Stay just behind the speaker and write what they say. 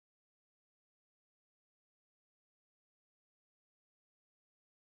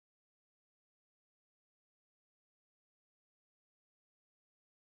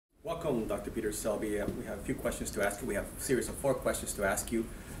Welcome, Dr. Peter Selby. We have a few questions to ask you. We have a series of 4 questions to ask you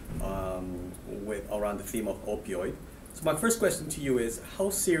around the theme of opioid. So my first question to you is,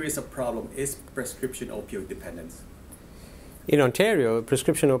 how serious a problem is prescription opioid dependence? In Ontario,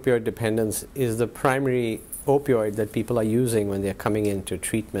 prescription opioid dependence is the primary opioid that people are using when they're coming into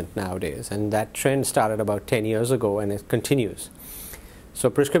treatment nowadays. And that trend started about 10 years ago and it continues. So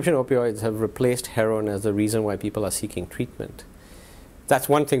prescription opioids have replaced heroin as the reason why people are seeking treatment. That's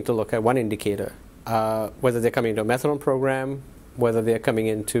one thing to look at, one indicator. Whether they're coming into a methadone program, whether they're coming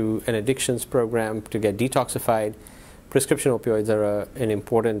into an addictions program to get detoxified, prescription opioids are an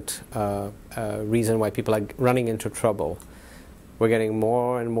important reason why people are running into trouble. We're getting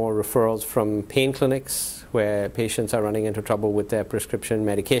more and more referrals from pain clinics where patients are running into trouble with their prescription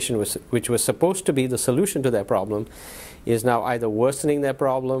medication, which was supposed to be the solution to their problem, is now either worsening their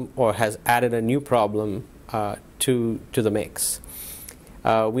problem or has added a new problem to the mix.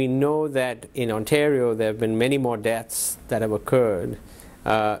 We know that in Ontario there have been many more deaths that have occurred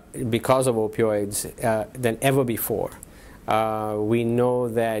because of opioids than ever before. We know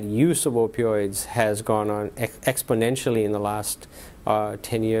that use of opioids has gone on exponentially in the last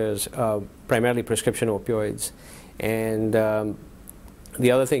 10 years, primarily prescription opioids. And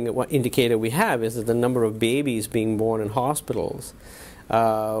the other indicator we have is that the number of babies being born in hospitals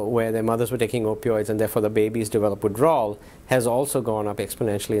where their mothers were taking opioids and therefore the babies develop withdrawal has also gone up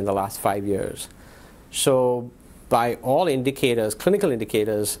exponentially in the last 5 years. So by all indicators, clinical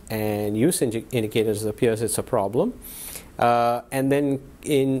indicators and use indicators, it appears it's a problem. And then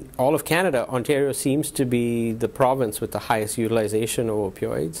in all of Canada, Ontario seems to be the province with the highest utilization of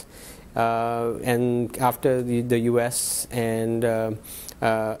opioids. And after the US, and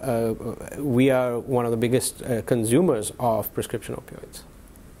we are one of the biggest consumers of prescription opioids.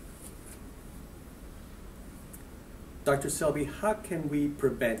 Dr. Selby, how can we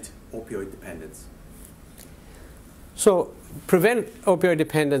prevent opioid dependence? So, prevent opioid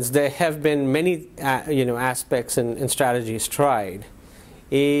dependence, there have been many aspects and strategies tried.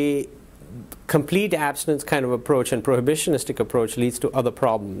 A complete abstinence kind of approach and prohibitionistic approach leads to other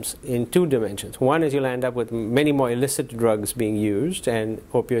problems in 2 dimensions. One is you'll end up with many more illicit drugs being used and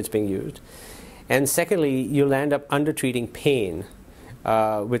opioids being used. And secondly, you'll end up undertreating pain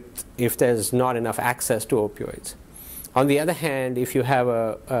if there's not enough access to opioids. On the other hand, if you have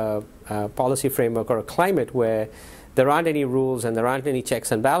a policy framework or a climate where there aren't any rules and there aren't any checks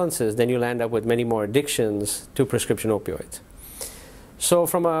and balances, then you'll end up with many more addictions to prescription opioids. So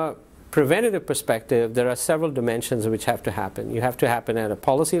from a preventative perspective, there are several dimensions which have to happen. You have to happen at a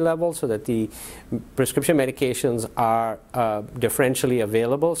policy level so that the prescription medications are differentially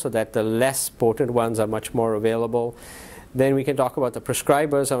available so that the less potent ones are much more available. Then we can talk about the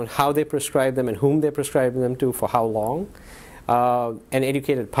prescribers on how they prescribe them and whom they prescribe them to for how long. An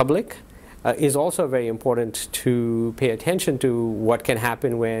educated public is also very important to pay attention to what can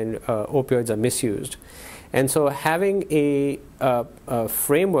happen when opioids are misused. And so having a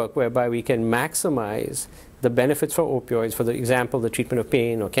framework whereby we can maximize the benefits for opioids, for example, the treatment of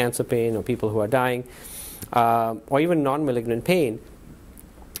pain or cancer pain or people who are dying, or even non-malignant pain,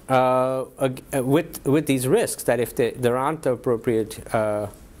 with these risks that if there aren't the appropriate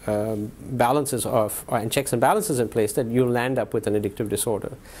balances and checks and balances in place, that you'll end up with an addictive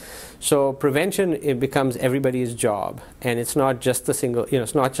disorder. So prevention, it becomes everybody's job, and it's not just the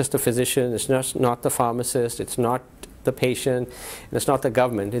it's not just the physician, it's not the pharmacist, it's not the patient, and it's not the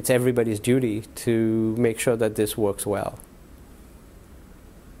government. It's everybody's duty to make sure that this works well.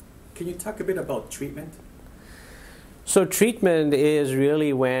 Can you talk a bit about treatment? So treatment is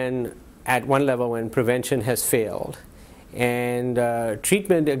really when, at one level, when prevention has failed. And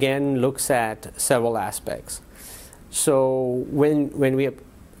treatment, again, looks at several aspects. So when we are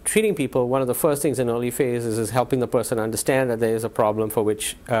treating people, one of the first things in early phases is helping the person understand that there is a problem for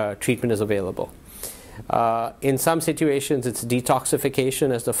which treatment is available. In some situations, it's detoxification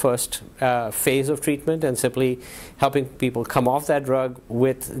as the first phase of treatment, and simply helping people come off that drug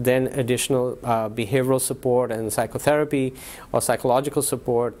with then additional behavioral support and psychotherapy or psychological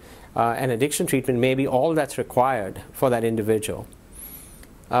support and addiction treatment may be all that's required for that individual.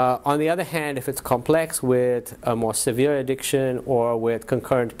 On the other hand, if it's complex with a more severe addiction or with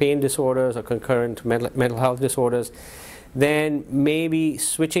concurrent pain disorders or concurrent mental health disorders, then maybe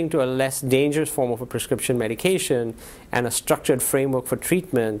switching to a less dangerous form of a prescription medication and a structured framework for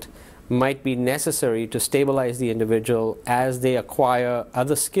treatment might be necessary to stabilize the individual as they acquire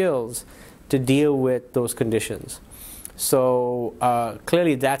other skills to deal with those conditions. So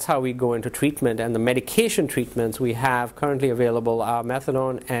clearly that's how we go into treatment, and the medication treatments we have currently available are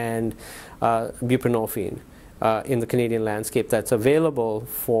methadone and buprenorphine. in the Canadian landscape that's available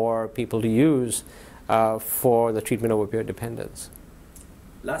for people to use for the treatment of opioid dependence.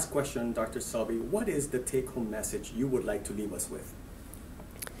 Last question, Dr. Selby. What is the take-home message you would like to leave us with?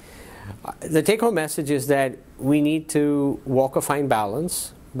 The take-home message is that we need to walk a fine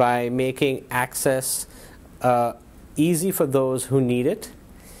balance by making access easy for those who need it,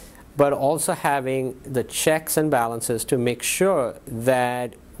 but also having the checks and balances to make sure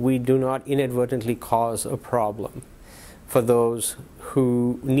that we do not inadvertently cause a problem for those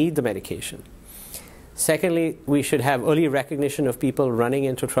who need the medication. Secondly, we should have early recognition of people running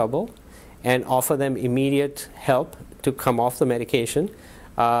into trouble and offer them immediate help to come off the medication.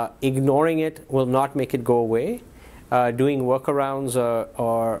 Ignoring it will not make it go away. Doing workarounds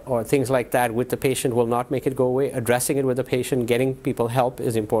or things like that with the patient will not make it go away. Addressing it with the patient, getting people help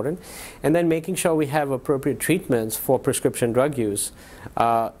is important. And then making sure we have appropriate treatments for prescription drug use.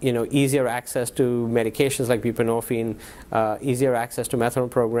 Easier access to medications like buprenorphine, easier access to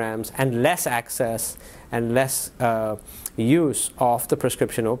methadone programs, and less access and less use of the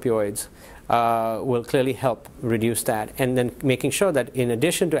prescription opioids will clearly help reduce that. And then making sure that in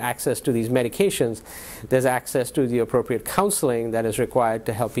addition to access to these medications, there's access to the appropriate counseling that is required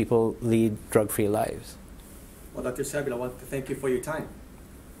to help people lead drug-free lives. Well, Dr. Selby, I want to thank you for your time.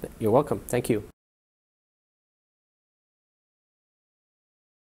 You're welcome. Thank you.